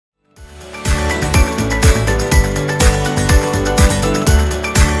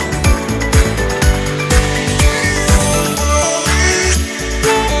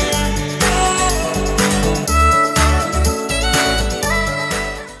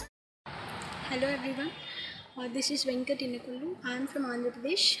Hello everyone, this is Venkata Inakollu. I am from Andhra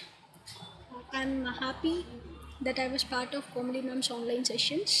Pradesh. I am happy that I was part of Komali Mam's online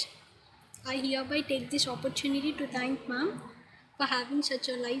sessions. I hereby take this opportunity to thank Ma'am for having such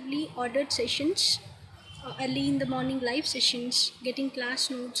a lively ordered sessions, early in the morning live sessions, getting class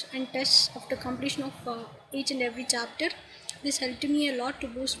notes and tests after completion of each and every chapter. This helped me a lot to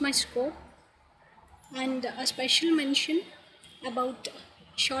boost my score, and a special mention about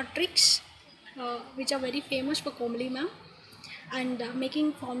short tricks which are very famous for Komali Ma'am, and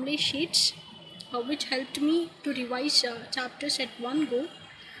making formula sheets which helped me to revise chapters at one go,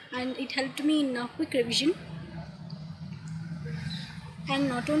 and it helped me in quick revision. And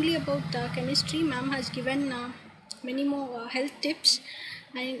not only about chemistry, ma'am has given many more health tips,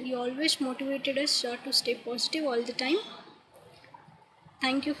 and you always motivated us to stay positive all the time.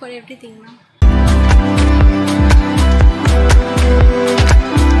 Thank you for everything, ma'am.